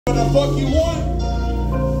What the fuck you want?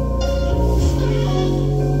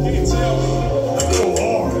 You can tell me. I go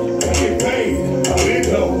hard, I get paid. I'm in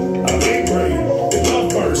dope, I'm in great. They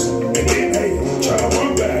love first, and then hate. Try to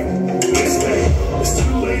run back, let's stay. It's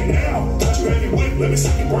too late now. Got you ready with, let me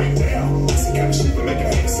see you break down. This the kind of shit that make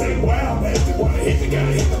a hater say wow. Now if they wanna hit, they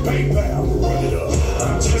gotta hit the PayPal. Run it up.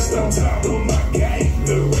 I'm just on top of my game.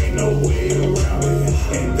 There ain't no way around it.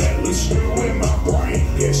 And that little screw in my brain.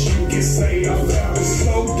 Yes, you can say I found it.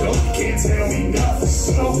 So dope, you can't tell me nothing.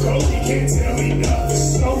 So cold, you can't tell me nothing.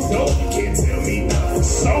 So dope, you can't tell me nothing.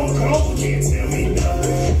 So cold, you can't tell me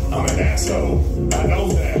nothing. I'm an asshole, I know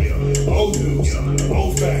that. Old news,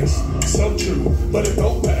 old facts, so true, but it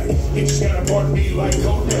don't back. You just gotta pardon me like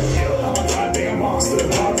Kodak. I'm a goddamn monster,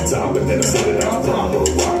 off the top, and then I set it on top.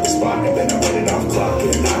 Rock the spot, and then I put it on clock.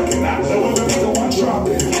 And I cannot know if we go on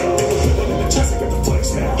dropping. They put it in the chest, I got the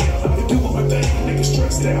flex now. I'm doing my thing, niggas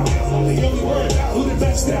stressed out. They only worried about who the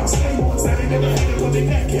best now. Stay ones that ain't never had it with their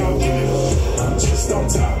neck out. Give it up. I'm just on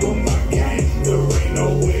top of my game. There ain't no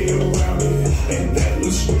way around it. And that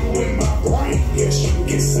little screw in my brain. Yes, you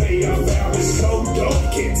can say I found it. So dope, you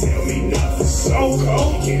can't tell me nothing. So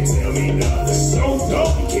cold, you can't tell me nothing. So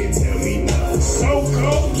dope, you can't tell me nothing. So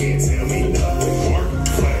cold, you can't tell me nothing. Work,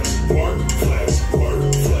 flex, work, flex, work,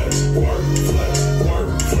 flex, work, flex, work,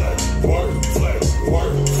 flex, work, flex,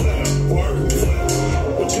 work, flex, work, flex.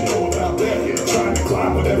 What you know about that? Trying to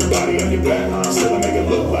climb with everybody on your back. Still I make it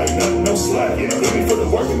look like nothing, no slack. Give me for the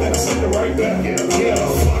work and then I send it right back. Yeah,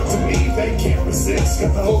 flock to me, they can't resist.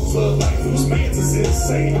 Got the whole club like, whose man's is this?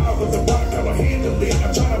 Say out with the rock, I will handle it.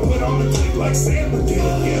 I'm trying to put on the click like Sandler did.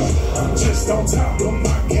 Yeah, I'm just on top of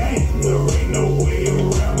my game. There ain't no way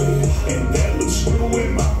around it. And that little screw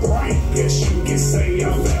in my brain. Yes, you can say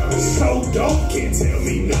I found it. So dope, can't tell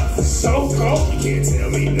me nothing. So cold, you can't tell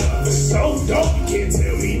me nothing. So dope, you can't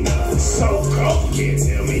tell me nothing. So cold, you can't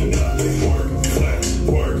tell me nothing. Work, flex,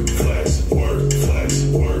 work, flex, work, flex,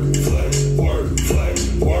 work, flex, work, flex,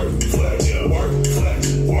 work, flex, yeah, work, flex,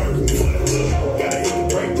 work, flex. Gotta hit the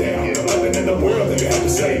breakdown. Nothing in the world that you have to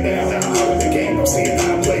say now. Out in the game, I'm seeing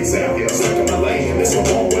how it plays out. Stuck in my lane, and it's a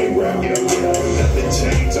one-way route. Nothing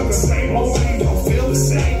changed, I'm the same old thing. Don't feel the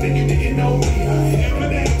same, then you didn't know me. I have a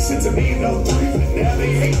name since I mean no 3, but now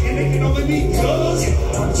they hate and they can only be cuz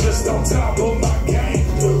I'm just on top of my game.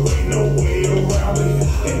 There ain't no way around it.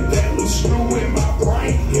 And that little screw in my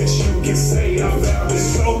brain. Yes, you can say I found it.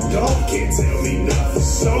 So dope, you can't tell me nothing.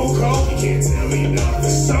 So cold, you can't tell me nothing.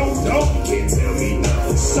 So dope, you can't tell me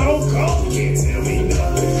nothing. So cold, you can't tell me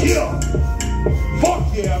nothing. Yeah.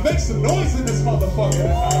 Fuck yeah, make some noise in this motherfucker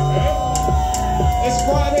tonight, man. It's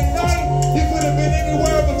Friday night. You could have been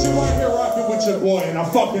anywhere, but you're right here rocking with your boy, and I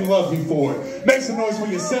fucking love you for it. Make some noise for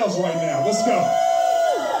yourselves right now. Let's go.